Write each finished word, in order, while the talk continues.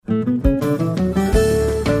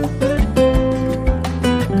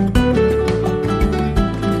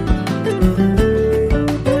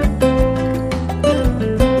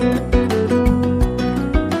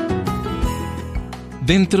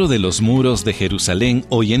Dentro de los muros de Jerusalén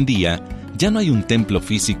hoy en día ya no hay un templo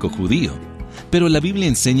físico judío, pero la Biblia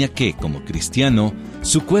enseña que, como cristiano,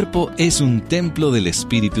 su cuerpo es un templo del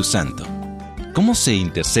Espíritu Santo. ¿Cómo se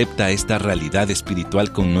intercepta esta realidad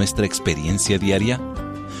espiritual con nuestra experiencia diaria?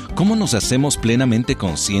 ¿Cómo nos hacemos plenamente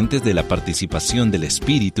conscientes de la participación del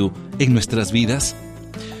Espíritu en nuestras vidas?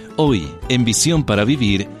 Hoy, en Visión para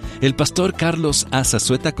Vivir, el pastor Carlos A.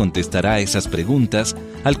 Zazueta contestará esas preguntas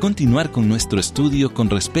al continuar con nuestro estudio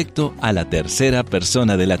con respecto a la tercera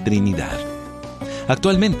persona de la Trinidad.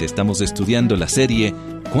 Actualmente estamos estudiando la serie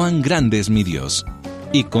 «Cuán grande es mi Dios»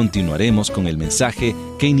 y continuaremos con el mensaje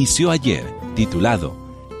que inició ayer, titulado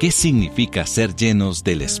 «¿Qué significa ser llenos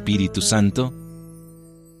del Espíritu Santo?».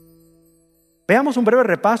 Veamos un breve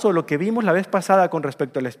repaso de lo que vimos la vez pasada con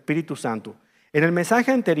respecto al Espíritu Santo. En el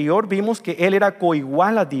mensaje anterior vimos que Él era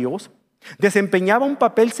coigual a Dios, desempeñaba un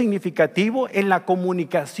papel significativo en la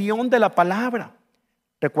comunicación de la palabra.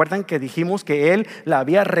 ¿Recuerdan que dijimos que Él la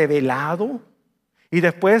había revelado? Y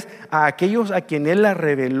después a aquellos a quien Él la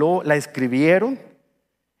reveló, la escribieron.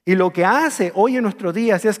 Y lo que hace hoy en nuestros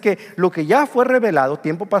días es que lo que ya fue revelado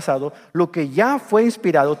tiempo pasado, lo que ya fue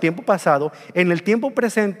inspirado tiempo pasado, en el tiempo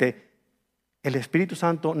presente, el Espíritu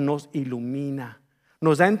Santo nos ilumina.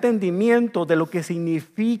 Nos da entendimiento de lo que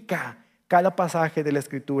significa cada pasaje de la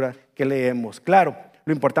Escritura que leemos. Claro,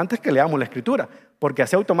 lo importante es que leamos la Escritura, porque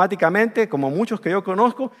así automáticamente, como muchos que yo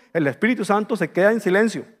conozco, el Espíritu Santo se queda en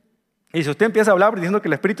silencio. Y si usted empieza a hablar diciendo que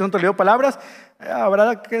el Espíritu Santo le dio palabras,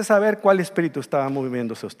 habrá que saber cuál espíritu está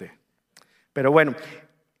moviéndose usted. Pero bueno,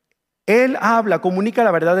 Él habla, comunica la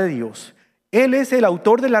verdad de Dios. Él es el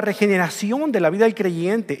autor de la regeneración de la vida del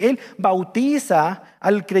creyente. Él bautiza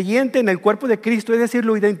al creyente en el cuerpo de Cristo, es decir,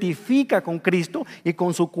 lo identifica con Cristo y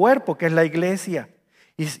con su cuerpo, que es la iglesia.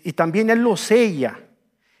 Y también Él lo sella.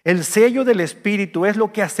 El sello del Espíritu es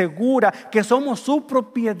lo que asegura que somos su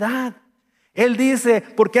propiedad. Él dice,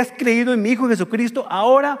 porque has creído en mi Hijo Jesucristo,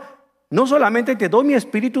 ahora no solamente te doy mi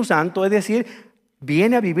Espíritu Santo, es decir,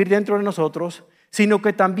 viene a vivir dentro de nosotros, sino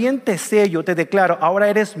que también te sello, te declaro, ahora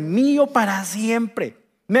eres mío para siempre,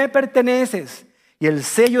 me perteneces. Y el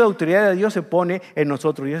sello de autoridad de Dios se pone en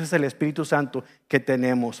nosotros, y ese es el Espíritu Santo que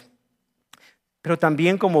tenemos. Pero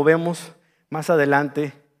también, como vemos más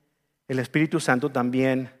adelante, el Espíritu Santo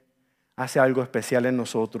también hace algo especial en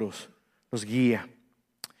nosotros, nos guía.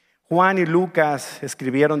 Juan y Lucas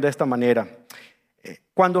escribieron de esta manera.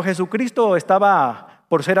 Cuando Jesucristo estaba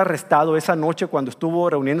por ser arrestado esa noche, cuando estuvo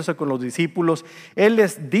reuniéndose con los discípulos, Él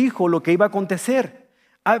les dijo lo que iba a acontecer.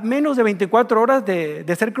 A menos de 24 horas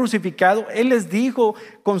de ser crucificado, Él les dijo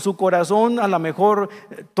con su corazón a lo mejor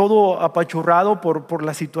todo apachurrado por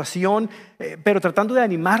la situación, pero tratando de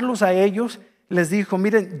animarlos a ellos, les dijo,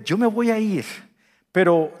 miren, yo me voy a ir,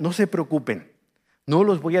 pero no se preocupen, no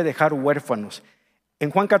los voy a dejar huérfanos.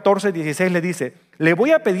 En Juan 14, 16 le dice, le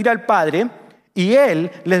voy a pedir al Padre y Él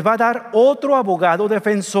les va a dar otro abogado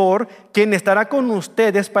defensor quien estará con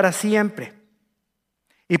ustedes para siempre.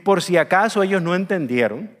 Y por si acaso ellos no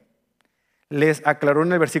entendieron, les aclaró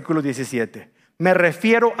en el versículo 17. Me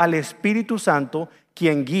refiero al Espíritu Santo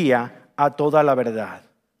quien guía a toda la verdad.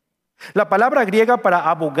 La palabra griega para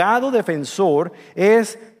abogado defensor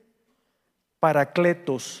es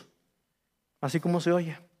parakletos. Así como se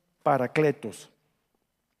oye, parakletos.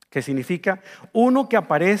 Que significa uno que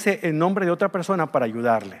aparece en nombre de otra persona para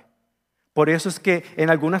ayudarle. Por eso es que en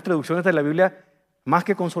algunas traducciones de la Biblia, más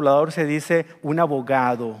que consolador, se dice un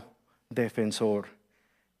abogado defensor,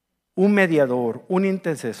 un mediador, un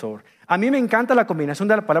intercesor. A mí me encanta la combinación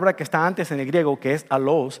de la palabra que está antes en el griego, que es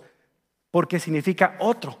alos, porque significa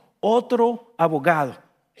otro abogado,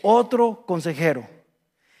 otro consejero.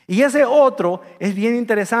 Y ese otro es bien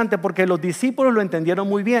interesante porque los discípulos lo entendieron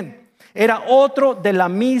muy bien. Era otro de la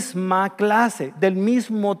misma clase, del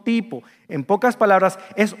mismo tipo. En pocas palabras,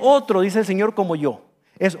 es otro, dice el Señor, como yo.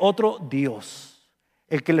 Es otro Dios.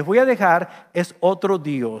 El que les voy a dejar es otro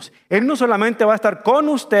Dios. Él no solamente va a estar con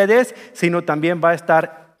ustedes, sino también va a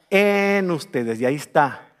estar en ustedes. Y ahí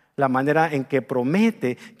está la manera en que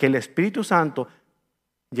promete que el Espíritu Santo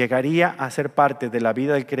llegaría a ser parte de la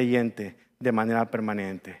vida del creyente de manera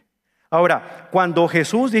permanente. Ahora, cuando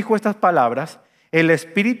Jesús dijo estas palabras, el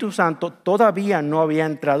Espíritu Santo todavía no había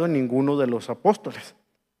entrado en ninguno de los apóstoles.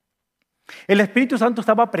 El Espíritu Santo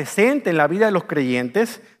estaba presente en la vida de los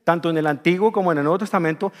creyentes, tanto en el Antiguo como en el Nuevo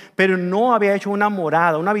Testamento, pero no había hecho una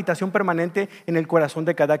morada, una habitación permanente en el corazón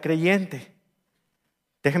de cada creyente.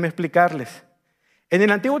 Déjenme explicarles. En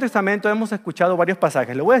el Antiguo Testamento hemos escuchado varios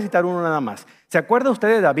pasajes. Le voy a citar uno nada más. ¿Se acuerda usted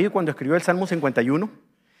de David cuando escribió el Salmo 51?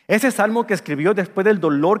 Ese salmo que escribió después del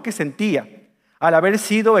dolor que sentía al haber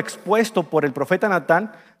sido expuesto por el profeta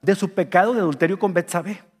Natán de su pecado de adulterio con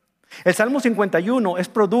Betsabé. El Salmo 51 es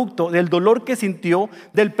producto del dolor que sintió,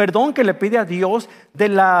 del perdón que le pide a Dios, de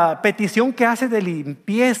la petición que hace de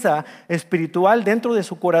limpieza espiritual dentro de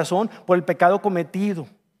su corazón por el pecado cometido.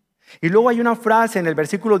 Y luego hay una frase en el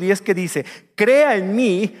versículo 10 que dice: crea en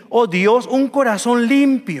mí, oh Dios, un corazón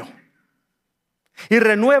limpio y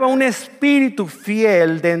renueva un espíritu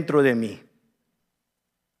fiel dentro de mí.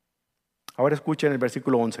 Ahora escuchen el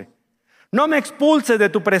versículo 11. No me expulses de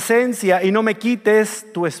tu presencia y no me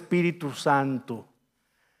quites tu Espíritu Santo.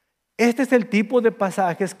 Este es el tipo de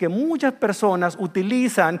pasajes que muchas personas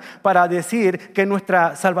utilizan para decir que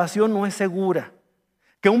nuestra salvación no es segura,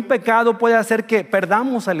 que un pecado puede hacer que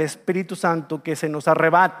perdamos al Espíritu Santo, que se nos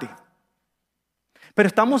arrebate. Pero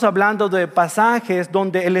estamos hablando de pasajes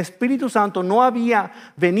donde el Espíritu Santo no había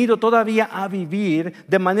venido todavía a vivir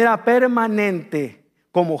de manera permanente,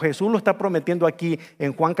 como Jesús lo está prometiendo aquí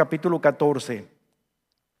en Juan capítulo 14.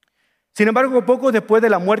 Sin embargo, poco después de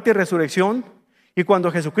la muerte y resurrección, y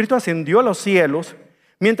cuando Jesucristo ascendió a los cielos,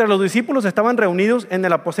 mientras los discípulos estaban reunidos en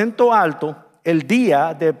el aposento alto, el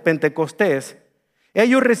día de Pentecostés,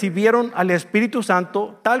 ellos recibieron al Espíritu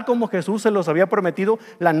Santo tal como Jesús se los había prometido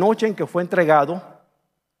la noche en que fue entregado,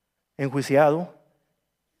 enjuiciado,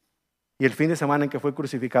 y el fin de semana en que fue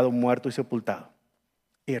crucificado, muerto y sepultado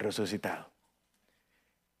y resucitado.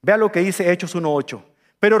 Vea lo que dice Hechos 1:8.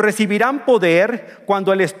 Pero recibirán poder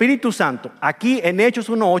cuando el Espíritu Santo, aquí en Hechos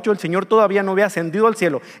 1:8, el Señor todavía no había ascendido al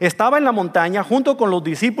cielo. Estaba en la montaña junto con los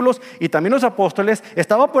discípulos y también los apóstoles.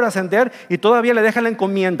 Estaba por ascender y todavía le deja la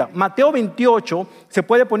encomienda. Mateo 28 se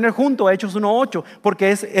puede poner junto a Hechos 1:8 porque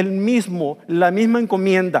es la misma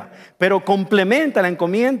encomienda, pero complementa la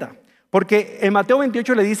encomienda. Porque en Mateo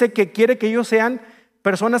 28 le dice que quiere que ellos sean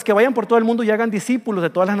personas que vayan por todo el mundo y hagan discípulos de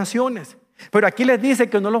todas las naciones. Pero aquí les dice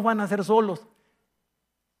que no los van a hacer solos.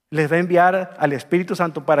 Les va a enviar al Espíritu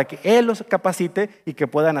Santo para que Él los capacite y que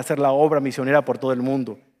puedan hacer la obra misionera por todo el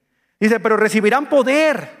mundo. Dice, pero recibirán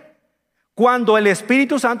poder cuando el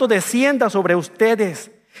Espíritu Santo descienda sobre ustedes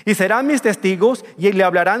y serán mis testigos y le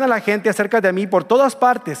hablarán a la gente acerca de mí por todas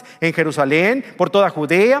partes, en Jerusalén, por toda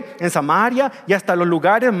Judea, en Samaria y hasta los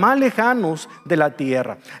lugares más lejanos de la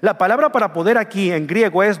tierra. La palabra para poder aquí en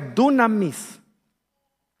griego es dunamis.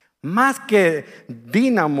 Más que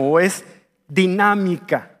dínamo, es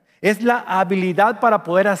dinámica. Es la habilidad para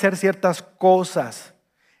poder hacer ciertas cosas.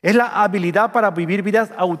 Es la habilidad para vivir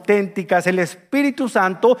vidas auténticas. El Espíritu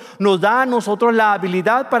Santo nos da a nosotros la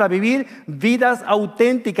habilidad para vivir vidas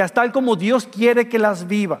auténticas, tal como Dios quiere que las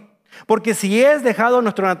viva. Porque si es dejado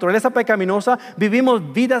nuestra naturaleza pecaminosa,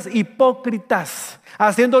 vivimos vidas hipócritas,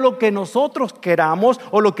 haciendo lo que nosotros queramos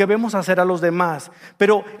o lo que vemos hacer a los demás.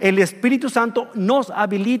 Pero el Espíritu Santo nos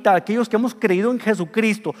habilita a aquellos que hemos creído en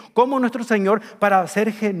Jesucristo como nuestro Señor para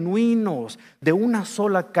ser genuinos, de una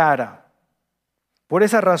sola cara. Por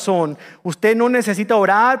esa razón, usted no necesita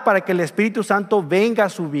orar para que el Espíritu Santo venga a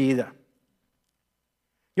su vida.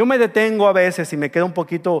 Yo me detengo a veces y me quedo un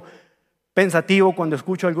poquito pensativo cuando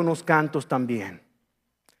escucho algunos cantos también.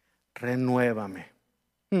 Renuévame.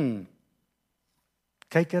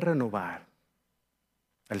 ¿Qué hay que renovar?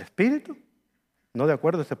 ¿El Espíritu? No, de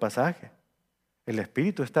acuerdo a este pasaje. El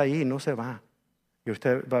Espíritu está ahí y no se va. Y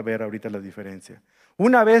usted va a ver ahorita la diferencia.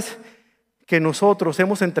 Una vez que nosotros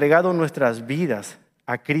hemos entregado nuestras vidas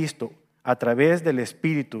a Cristo a través del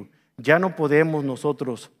Espíritu, ya no podemos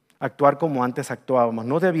nosotros actuar como antes actuábamos.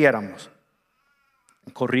 No debiéramos.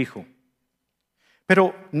 Corrijo.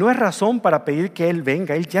 Pero no es razón para pedir que Él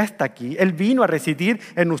venga. Él ya está aquí. Él vino a residir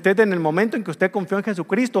en usted en el momento en que usted confió en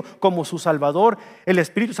Jesucristo como su Salvador. El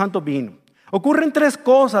Espíritu Santo vino. Ocurren tres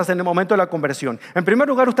cosas en el momento de la conversión. En primer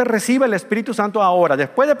lugar, usted recibe el Espíritu Santo ahora.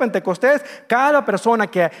 Después de Pentecostés, cada persona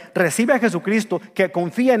que recibe a Jesucristo, que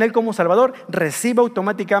confía en Él como Salvador, recibe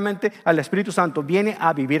automáticamente al Espíritu Santo. Viene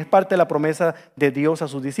a vivir parte de la promesa de Dios a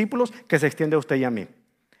sus discípulos que se extiende a usted y a mí.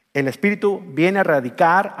 El Espíritu viene a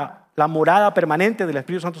radicar. La morada permanente del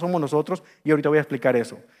Espíritu Santo somos nosotros y ahorita voy a explicar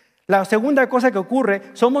eso. La segunda cosa que ocurre,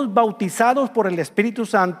 somos bautizados por el Espíritu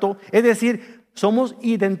Santo, es decir, somos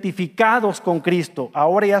identificados con Cristo.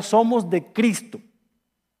 Ahora ya somos de Cristo.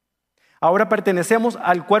 Ahora pertenecemos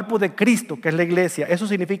al cuerpo de Cristo, que es la iglesia. Eso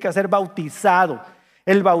significa ser bautizado.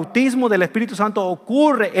 El bautismo del Espíritu Santo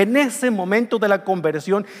ocurre en ese momento de la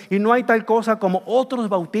conversión y no hay tal cosa como otros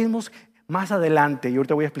bautismos más adelante. Y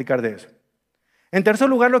ahorita voy a explicar de eso. En tercer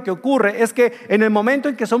lugar, lo que ocurre es que en el momento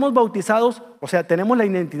en que somos bautizados, o sea, tenemos la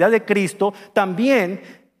identidad de Cristo, también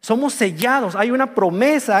Somos sellados. Hay una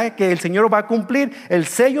promesa que el Señor va a cumplir. El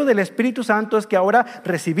sello del Espíritu Santo es que ahora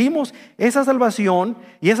recibimos esa salvación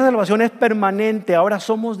y esa salvación es permanente. Ahora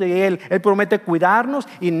somos de Él. Él promete cuidarnos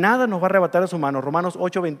y nada nos va a arrebatar de su mano. Romanos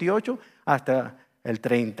 8:28 hasta el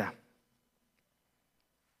 30.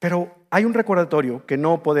 Pero hay un recordatorio que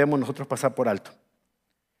no podemos nosotros pasar por alto.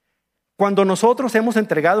 Cuando nosotros hemos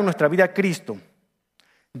entregado nuestra vida a Cristo,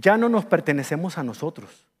 ya no nos pertenecemos a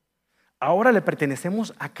nosotros. Ahora le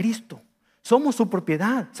pertenecemos a Cristo. Somos su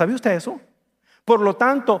propiedad. ¿Sabe usted eso? Por lo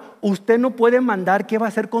tanto, usted no puede mandar qué va a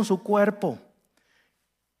hacer con su cuerpo.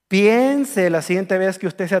 Piense la siguiente vez que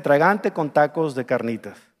usted se atragante con tacos de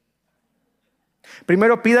carnitas.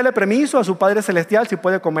 Primero pídale permiso a su Padre Celestial si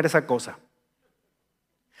puede comer esa cosa.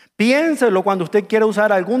 Piénselo cuando usted quiera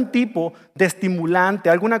usar algún tipo de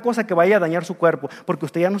estimulante, alguna cosa que vaya a dañar su cuerpo, porque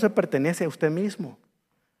usted ya no se pertenece a usted mismo.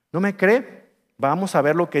 ¿No me cree? Vamos a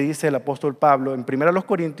ver lo que dice el apóstol Pablo en 1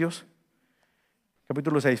 Corintios,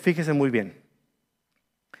 capítulo 6. Fíjese muy bien.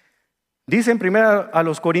 Dice en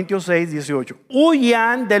 1 Corintios 6:18,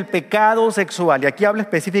 huyan del pecado sexual. Y aquí habla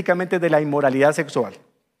específicamente de la inmoralidad sexual.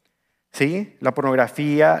 ¿Sí? La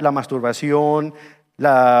pornografía, la masturbación,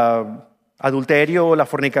 la adulterio, la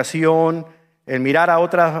fornicación, el mirar a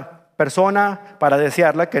otra persona para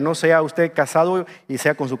desearla, que no sea usted casado y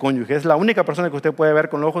sea con su cónyuge. Es la única persona que usted puede ver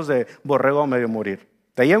con los ojos de borrego a medio morir.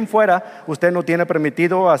 De ahí en fuera, usted no tiene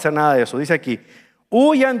permitido hacer nada de eso. Dice aquí,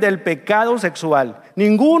 huyan del pecado sexual.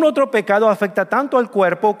 Ningún otro pecado afecta tanto al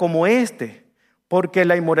cuerpo como este, porque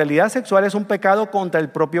la inmoralidad sexual es un pecado contra el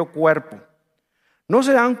propio cuerpo. ¿No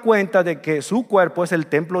se dan cuenta de que su cuerpo es el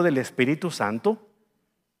templo del Espíritu Santo,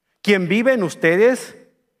 quien vive en ustedes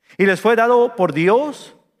y les fue dado por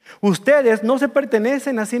Dios? Ustedes no se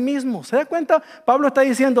pertenecen a sí mismos. ¿Se da cuenta? Pablo está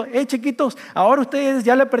diciendo, chiquitos, ahora ustedes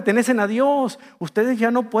ya le pertenecen a Dios. Ustedes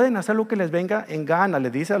ya no pueden hacer lo que les venga en gana,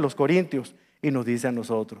 le dice a los corintios y nos dice a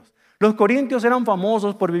nosotros. Los corintios eran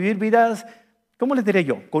famosos por vivir vidas, ¿cómo les diré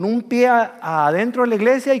yo? Con un pie adentro de la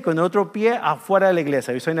iglesia y con el otro pie afuera de la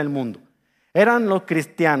iglesia, eso en el mundo. Eran los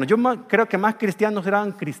cristianos. Yo creo que más cristianos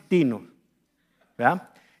eran cristinos, ¿verdad?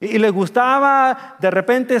 Y les gustaba de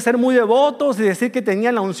repente ser muy devotos y decir que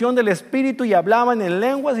tenían la unción del Espíritu y hablaban en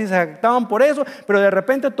lenguas y se jactaban por eso, pero de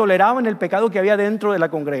repente toleraban el pecado que había dentro de la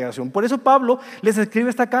congregación. Por eso Pablo les escribe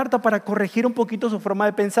esta carta para corregir un poquito su forma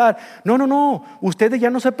de pensar. No, ustedes ya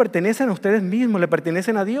no se pertenecen a ustedes mismos, le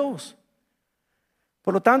pertenecen a Dios.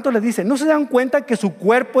 Por lo tanto les dice, ¿no se dan cuenta que su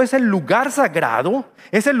cuerpo es el lugar sagrado?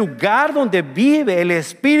 Es el lugar donde vive el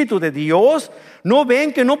Espíritu de Dios. ¿No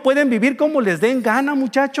ven que no pueden vivir como les den gana,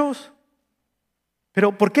 muchachos?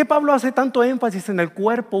 Pero ¿por qué Pablo hace tanto énfasis en el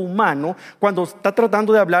cuerpo humano cuando está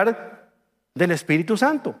tratando de hablar del Espíritu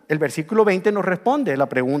Santo? El versículo 20 nos responde la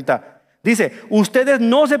pregunta. Dice, ustedes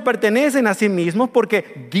no se pertenecen a sí mismos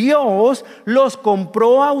porque Dios los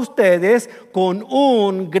compró a ustedes con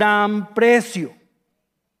un gran precio.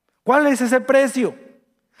 ¿Cuál es ese precio?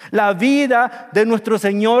 La vida de nuestro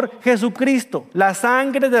Señor Jesucristo. La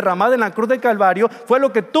sangre derramada en la cruz del Calvario fue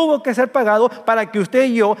lo que tuvo que ser pagado para que usted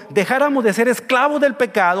y yo dejáramos de ser esclavos del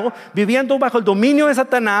pecado, viviendo bajo el dominio de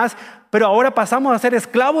Satanás, pero ahora pasamos a ser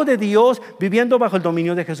esclavos de Dios, viviendo bajo el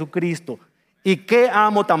dominio de Jesucristo. Y qué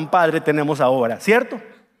amo tan padre tenemos ahora, ¿cierto?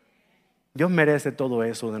 Dios merece todo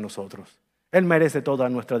eso de nosotros. Él merece toda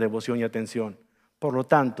nuestra devoción y atención. Por lo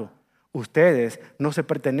tanto, ustedes no se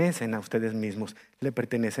pertenecen a ustedes mismos, le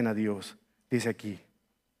pertenecen a Dios, dice aquí.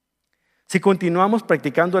 Si continuamos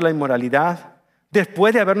practicando la inmoralidad,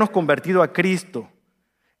 después de habernos convertido a Cristo,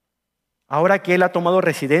 ahora que Él ha tomado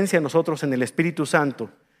residencia en nosotros en el Espíritu Santo,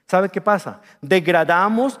 ¿sabe qué pasa?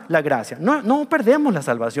 Degradamos la gracia. No perdemos la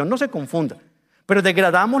salvación, no se confunda, pero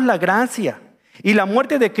degradamos la gracia. Y la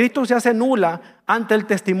muerte de Cristo se hace nula ante el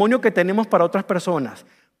testimonio que tenemos para otras personas.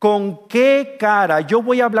 ¿Con qué cara yo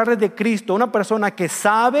voy a hablarles de Cristo a una persona que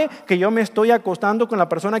sabe que yo me estoy acostando con la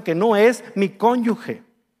persona que no es mi cónyuge?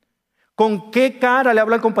 ¿Con qué cara le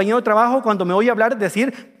hablo al compañero de trabajo cuando me oye hablar,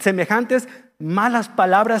 decir semejantes malas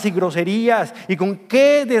palabras y groserías? ¿Y con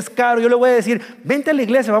qué descaro yo le voy a decir, vente a la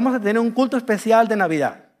iglesia, vamos a tener un culto especial de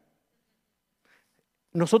Navidad?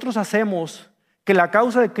 Nosotros hacemos que la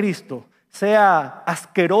causa de Cristo sea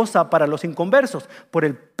asquerosa para los inconversos por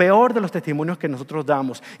el peor de los testimonios que nosotros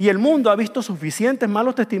damos. Y el mundo ha visto suficientes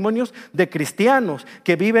malos testimonios de cristianos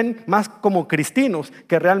que viven más como cristinos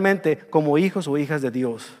que realmente como hijos o hijas de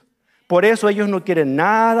Dios. Por eso ellos no quieren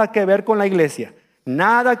nada que ver con la iglesia,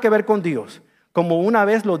 nada que ver con Dios. Como una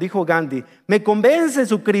vez lo dijo Gandhi, me convence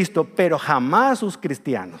su Cristo, pero jamás sus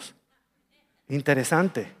cristianos.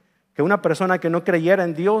 Interesante que una persona que no creyera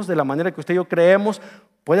en Dios de la manera que usted y yo creemos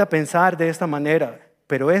pueda pensar de esta manera,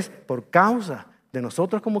 pero es por causa de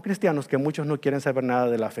nosotros como cristianos que muchos no quieren saber nada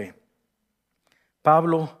de la fe.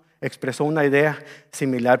 Pablo expresó una idea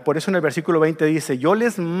similar. Por eso en el versículo 20 dice, yo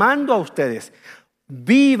les mando a ustedes,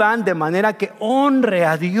 vivan de manera que honre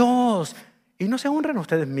a Dios. Y no se honren a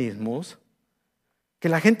ustedes mismos. Que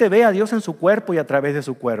la gente vea a Dios en su cuerpo y a través de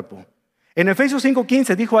su cuerpo. En Efesios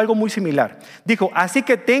 5:15 dijo algo muy similar. Dijo, así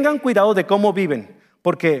que tengan cuidado de cómo viven,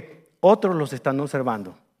 porque otros los están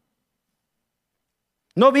observando.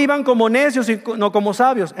 No vivan como necios y no como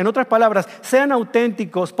sabios. En otras palabras, sean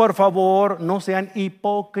auténticos, por favor, no sean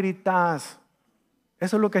hipócritas.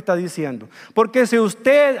 Eso es lo que está diciendo. Porque si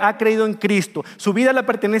usted ha creído en Cristo, su vida le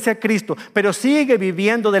pertenece a Cristo, pero sigue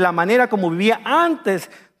viviendo de la manera como vivía antes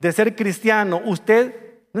de ser cristiano, usted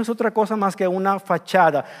no es otra cosa más que una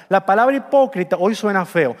fachada. La palabra hipócrita hoy suena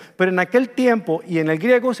feo, pero en aquel tiempo y en el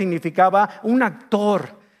griego significaba un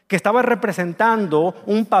actor que estaba representando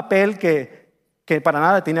un papel que para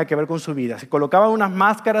nada tenía que ver con su vida. Se colocaban unas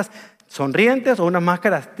máscaras sonrientes o unas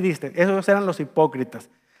máscaras tristes. Esos eran los hipócritas.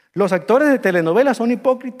 Los actores de telenovelas son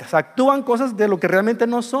hipócritas, actúan cosas de lo que realmente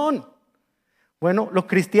no son. Bueno, los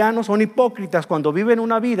cristianos son hipócritas cuando viven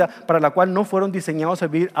una vida para la cual no fueron diseñados a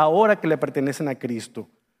vivir ahora que le pertenecen a Cristo.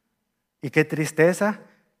 Y qué tristeza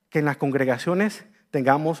que en las congregaciones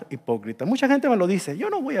tengamos hipócritas. Mucha gente me lo dice, yo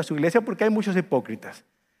no voy a su iglesia porque hay muchos hipócritas.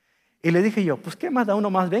 Y le dije yo, pues qué más da uno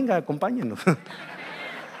más, venga, acompáñenos.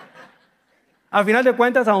 Al final de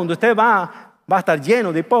cuentas, a donde usted va a estar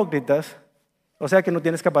lleno de hipócritas, o sea que no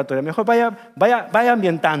tiene escapatoria. Mejor vaya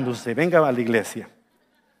ambientándose, venga a la iglesia.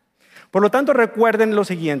 Por lo tanto, recuerden lo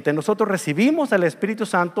siguiente, nosotros recibimos al Espíritu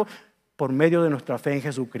Santo por medio de nuestra fe en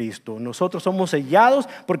Jesucristo. Nosotros somos sellados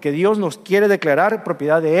porque Dios nos quiere declarar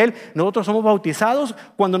propiedad de Él. Nosotros somos bautizados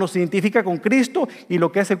cuando nos identifica con Cristo y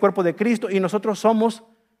lo que es el cuerpo de Cristo. Y nosotros somos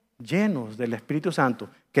llenos del Espíritu Santo,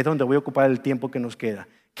 que es donde voy a ocupar el tiempo que nos queda.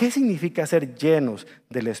 ¿Qué significa ser llenos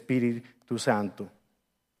del Espíritu Santo?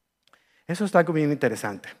 Eso está algo bien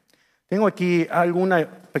interesante. Tengo aquí alguna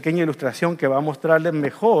pequeña ilustración que va a mostrarles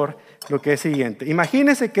mejor lo que es siguiente.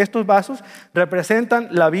 Imagínense que estos vasos representan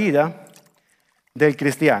la vida del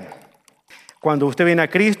cristiano. Cuando usted viene a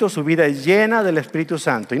Cristo, su vida es llena del Espíritu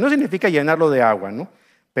Santo. Y no significa llenarlo de agua, ¿no?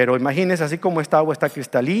 Pero imagínense, así como esta agua está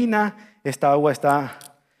cristalina, esta agua está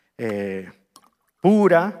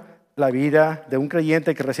pura, la vida de un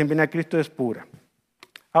creyente que recién viene a Cristo es pura.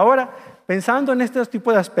 Ahora, pensando en estos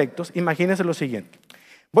tipos de aspectos, imagínense lo siguiente.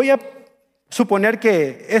 Voy a suponer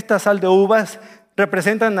que esta sal de uvas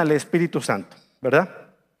representan al Espíritu Santo, ¿verdad?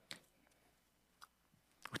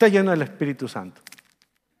 Usted es lleno del Espíritu Santo.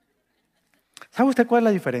 ¿Sabe usted cuál es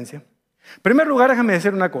la diferencia? En primer lugar, déjame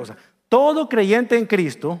decir una cosa. Todo creyente en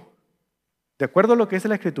Cristo, de acuerdo a lo que dice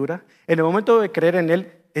la Escritura, en el momento de creer en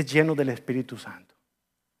Él, es lleno del Espíritu Santo.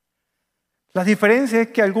 La diferencia es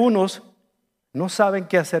que algunos no saben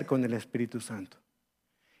qué hacer con el Espíritu Santo.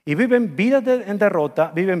 Y viven vidas en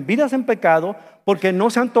derrota, viven vidas en pecado, porque no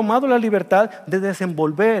se han tomado la libertad de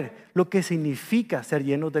desenvolver lo que significa ser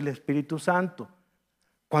llenos del Espíritu Santo.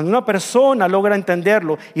 Cuando una persona logra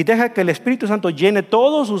entenderlo y deja que el Espíritu Santo llene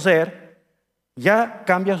todo su ser, ya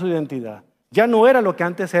cambia su identidad. Ya no era lo que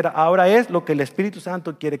antes era, ahora es lo que el Espíritu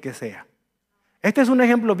Santo quiere que sea. Este es un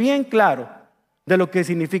ejemplo bien claro de lo que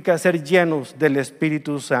significa ser llenos del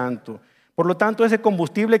Espíritu Santo. Por lo tanto, ese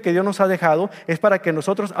combustible que Dios nos ha dejado es para que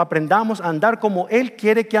nosotros aprendamos a andar como Él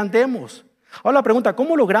quiere que andemos. Ahora la pregunta,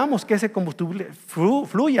 ¿cómo logramos que ese combustible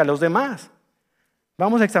fluya a los demás?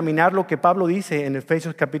 Vamos a examinar lo que Pablo dice en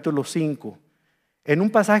Efesios capítulo 5, en un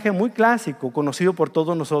pasaje muy clásico, conocido por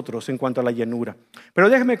todos nosotros en cuanto a la llenura. Pero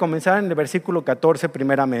déjeme comenzar en el versículo 14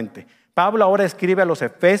 primeramente. Pablo ahora escribe a los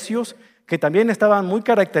efesios, que también estaban muy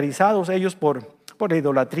caracterizados ellos por la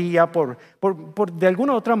idolatría, por de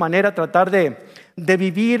alguna u otra manera tratar de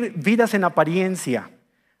vivir vidas en apariencia.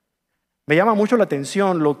 Me llama mucho la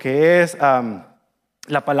atención lo que es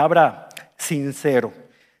la palabra sincero.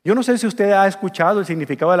 Yo no sé si usted ha escuchado el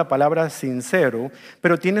significado de la palabra sincero,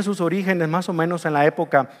 pero tiene sus orígenes más o menos en la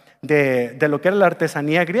época de lo que era la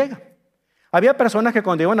artesanía griega. Había personas que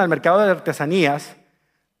cuando iban al mercado de artesanías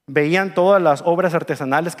veían todas las obras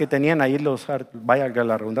artesanales que tenían ahí vaya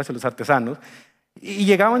la redundancia, los artesanos, y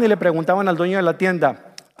llegaban y le preguntaban al dueño de la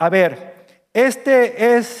tienda, a ver,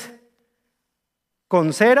 ¿este es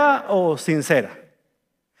con cera o sin cera?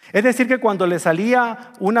 Es decir, que cuando le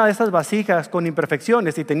salía una de esas vasijas con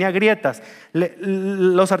imperfecciones y tenía grietas,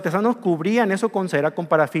 los artesanos cubrían eso con cera, con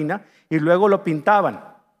parafina, y luego lo pintaban.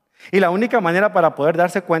 Y la única manera para poder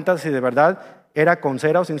darse cuenta si de verdad era con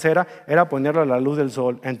cera o sin cera, era ponerlo a la luz del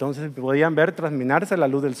sol. Entonces podían ver transminarse la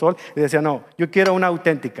luz del sol y decían, no, yo quiero una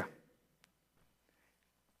auténtica.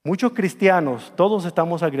 Muchos cristianos, todos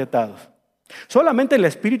estamos agrietados. Solamente el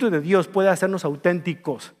Espíritu de Dios puede hacernos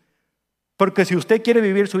auténticos. Porque si usted quiere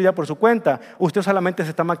vivir su vida por su cuenta, usted solamente se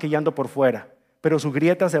está maquillando por fuera, pero sus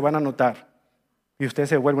grietas se van a notar y usted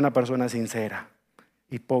se vuelve una persona sincera,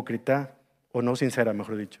 hipócrita o no sincera,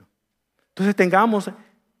 mejor dicho. Entonces tengamos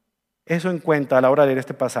eso en cuenta a la hora de leer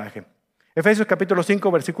este pasaje. Efesios capítulo 5,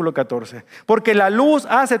 versículo 14. Porque la luz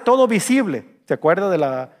hace todo visible. ¿Se acuerda de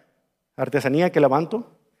la artesanía que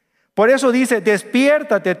levanto? Por eso dice,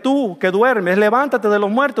 despiértate tú que duermes, levántate de los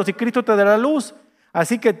muertos y Cristo te dará luz.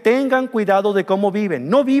 Así que tengan cuidado de cómo viven.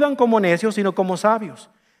 No vivan como necios, sino como sabios.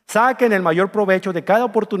 Saquen el mayor provecho de cada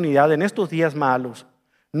oportunidad en estos días malos.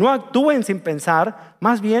 No actúen sin pensar,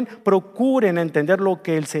 más bien procuren entender lo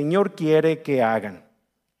que el Señor quiere que hagan.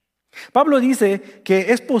 Pablo dice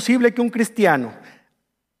que es posible que un cristiano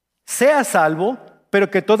sea salvo, pero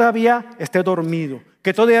que todavía esté dormido,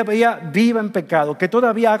 que todavía viva en pecado, que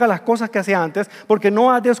todavía haga las cosas que hacía antes, porque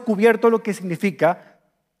no ha descubierto lo que significa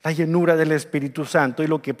la llenura del Espíritu Santo y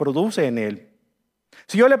lo que produce en él.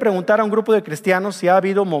 Si yo le preguntara a un grupo de cristianos si ha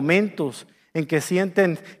habido momentos en que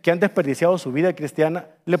sienten que han desperdiciado su vida cristiana,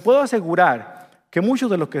 le puedo asegurar que muchos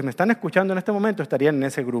de los que me están escuchando en este momento estarían en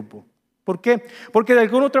ese grupo. ¿Por qué? Porque de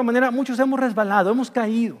alguna u otra manera muchos hemos resbalado, hemos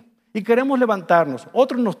caído y queremos levantarnos.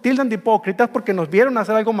 Otros nos tildan de hipócritas porque nos vieron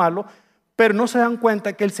hacer algo malo, pero no se dan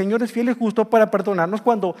cuenta que el Señor es fiel y justo para perdonarnos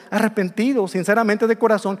cuando arrepentidos, sinceramente de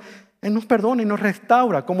corazón, Él nos perdona y nos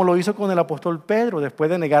restaura, como lo hizo con el apóstol Pedro después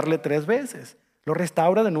de negarle 3 veces. Lo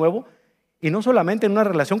restaura de nuevo y no solamente en una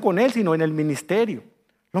relación con Él, sino en el ministerio.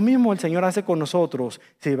 Lo mismo el Señor hace con nosotros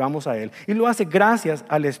si vamos a Él. Y lo hace gracias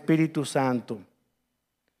al Espíritu Santo.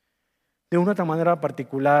 De una otra manera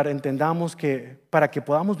particular, entendamos que para que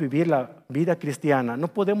podamos vivir la vida cristiana, no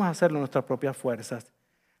podemos hacerlo en nuestras propias fuerzas.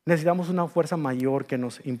 Necesitamos una fuerza mayor que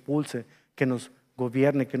nos impulse, que nos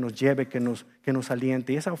gobierne, que nos lleve, que nos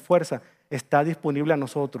aliente. Y esa fuerza está disponible a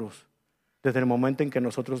nosotros desde el momento en que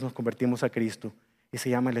nosotros nos convertimos a Cristo. Y se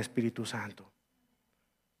llama el Espíritu Santo.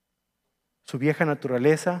 Su vieja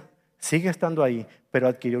naturaleza sigue estando ahí, pero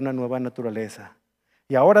adquirió una nueva naturaleza.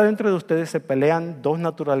 Y ahora dentro de ustedes se pelean 2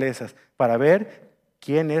 naturalezas para ver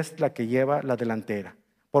quién es la que lleva la delantera.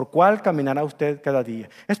 ¿Por cuál caminará usted cada día?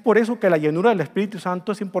 Es por eso que la llenura del Espíritu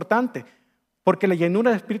Santo es importante. Porque la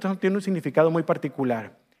llenura del Espíritu Santo tiene un significado muy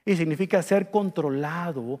particular. Y significa ser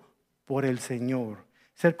controlado por el Señor.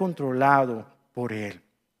 Ser controlado por Él.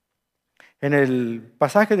 En el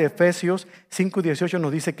pasaje de Efesios 5:18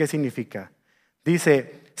 nos dice qué significa.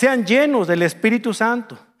 Dice, sean llenos del Espíritu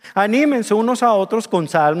Santo. Anímense unos a otros con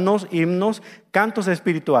salmos, himnos, cantos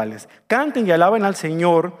espirituales. Canten y alaben al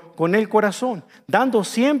Señor con el corazón, dando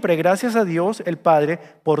siempre gracias a Dios el Padre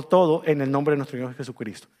por todo en el nombre de nuestro Señor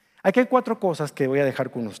Jesucristo. Aquí hay 4 cosas que voy a dejar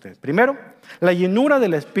con usted. Primero, la llenura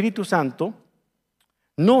del Espíritu Santo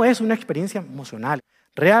no es una experiencia emocional.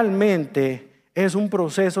 Realmente es un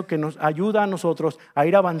proceso que nos ayuda a nosotros a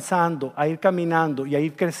ir avanzando, a ir caminando y a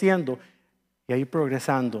ir creciendo y a ir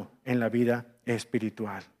progresando en la vida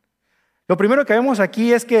espiritual. Lo primero que vemos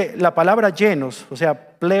aquí es que la palabra llenos, o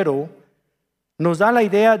sea, plero, nos da la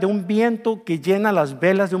idea de un viento que llena las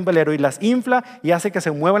velas de un velero y las infla y hace que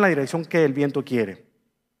se mueva en la dirección que el viento quiere.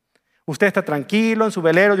 Usted está tranquilo en su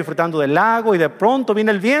velero disfrutando del lago y de pronto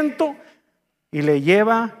viene el viento y le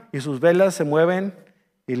lleva y sus velas se mueven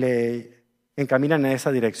y le encaminan en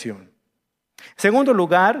esa dirección. En segundo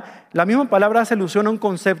lugar, la misma palabra hace alusión a un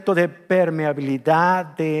concepto de permeabilidad,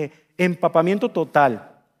 de empapamiento total.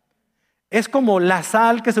 Es como la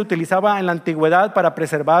sal que se utilizaba en la antigüedad para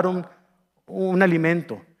preservar un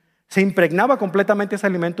alimento. Se impregnaba completamente ese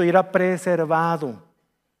alimento y era preservado.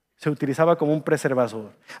 Se utilizaba como un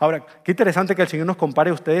preservador. Ahora, qué interesante que el Señor nos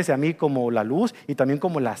compare a ustedes y a mí como la luz y también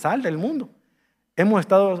como la sal del mundo. Hemos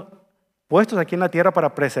estado puestos aquí en la tierra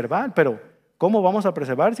para preservar, pero ¿cómo vamos a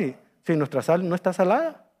preservar si nuestra sal no está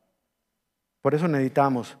salada? Por eso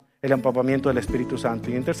necesitamos el empapamiento del Espíritu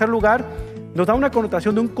Santo. Y en tercer lugar, nos da una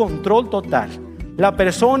connotación de un control total. La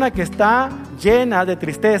persona que está llena de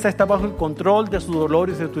tristeza está bajo el control de su dolor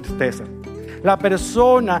y de su tristeza. La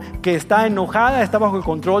persona que está enojada está bajo el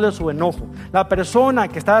control de su enojo. La persona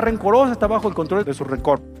que está rencorosa está bajo el control de su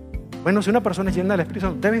rencor. Bueno, si una persona es llena del Espíritu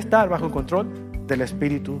Santo, debe estar bajo el control del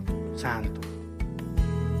Espíritu Santo.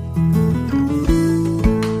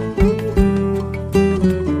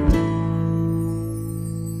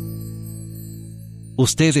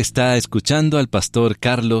 Usted está escuchando al pastor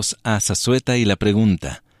Carlos A. Zazueta y la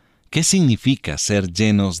pregunta, ¿qué significa ser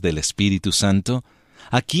llenos del Espíritu Santo?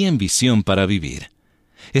 Aquí en Visión para Vivir.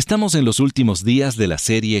 Estamos en los últimos días de la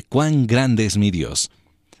serie ¿Cuán grande es mi Dios?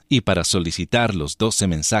 Y para solicitar los 12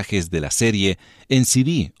 mensajes de la serie en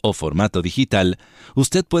CD o formato digital,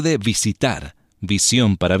 usted puede visitar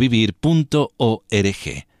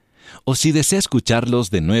visionparavivir.org. O si desea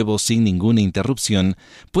escucharlos de nuevo sin ninguna interrupción,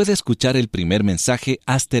 puede escuchar el primer mensaje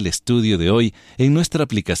hasta el estudio de hoy en nuestra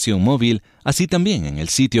aplicación móvil, así también en el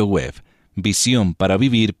sitio web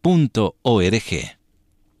visionparavivir.org.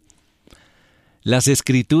 Las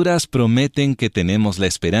Escrituras prometen que tenemos la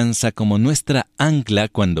esperanza como nuestra ancla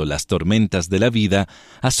cuando las tormentas de la vida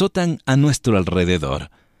azotan a nuestro alrededor.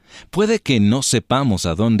 Puede que no sepamos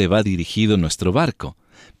a dónde va dirigido nuestro barco,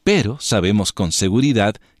 pero sabemos con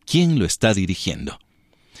seguridad quién lo está dirigiendo.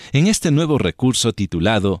 En este nuevo recurso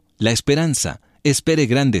titulado La Esperanza, espere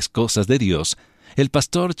grandes cosas de Dios, el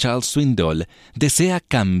pastor Charles Swindoll desea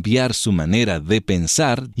cambiar su manera de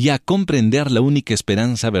pensar y a comprender la única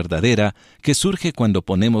esperanza verdadera que surge cuando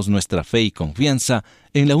ponemos nuestra fe y confianza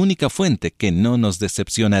en la única fuente que no nos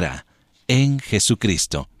decepcionará, en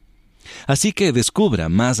Jesucristo. Así que descubra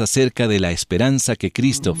más acerca de la esperanza que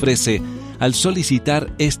Cristo ofrece al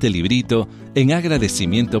solicitar este librito en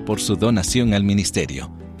agradecimiento por su donación al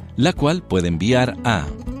ministerio, la cual puede enviar a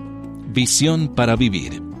Visión para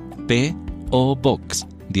Vivir, P.O. Box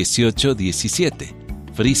 1817,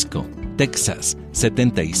 Frisco, Texas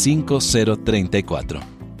 75034.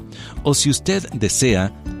 O si usted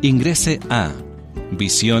desea, ingrese a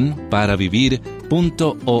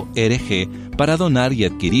visionparavivir.org para donar y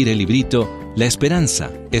adquirir el librito La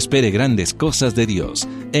Esperanza, espere grandes cosas de Dios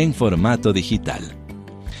en formato digital.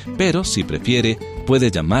 Pero si prefiere,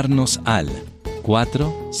 puede llamarnos al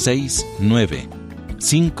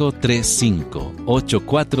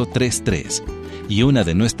 469-535-8433 y una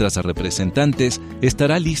de nuestras representantes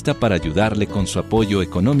estará lista para ayudarle con su apoyo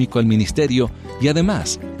económico al ministerio y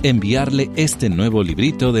además enviarle este nuevo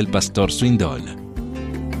librito del pastor Swindoll.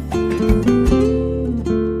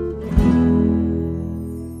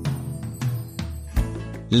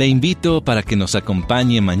 Le invito para que nos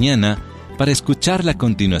acompañe mañana para escuchar la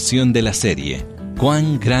continuación de la serie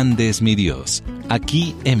 «Cuán grande es mi Dios»,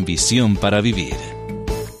 aquí en Visión para Vivir.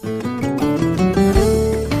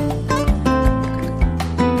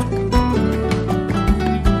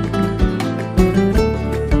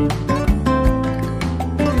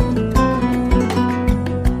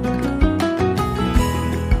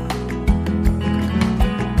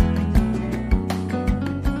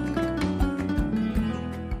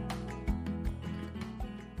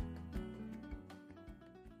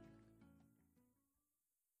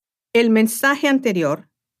 El mensaje anterior,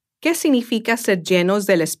 ¿qué significa ser llenos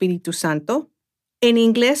del Espíritu Santo? En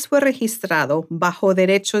inglés fue registrado bajo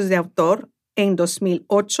derechos de autor en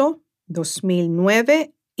 2008,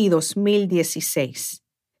 2009 y 2016.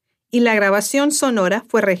 Y la grabación sonora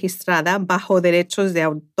fue registrada bajo derechos de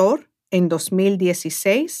autor en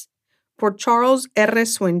 2016 por Charles R.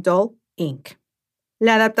 Swindoll, Inc.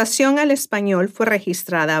 La adaptación al español fue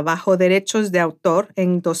registrada bajo derechos de autor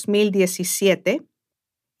en 2017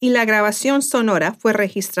 y la grabación sonora fue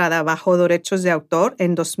registrada bajo derechos de autor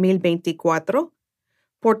en 2024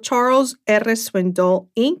 por Charles R. Swindoll,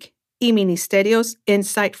 Inc. y Ministerios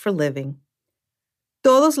Insight for Living.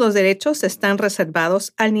 Todos los derechos están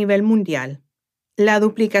reservados al nivel mundial. La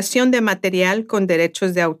duplicación de material con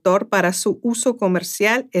derechos de autor para su uso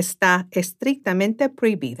comercial está estrictamente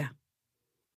prohibida.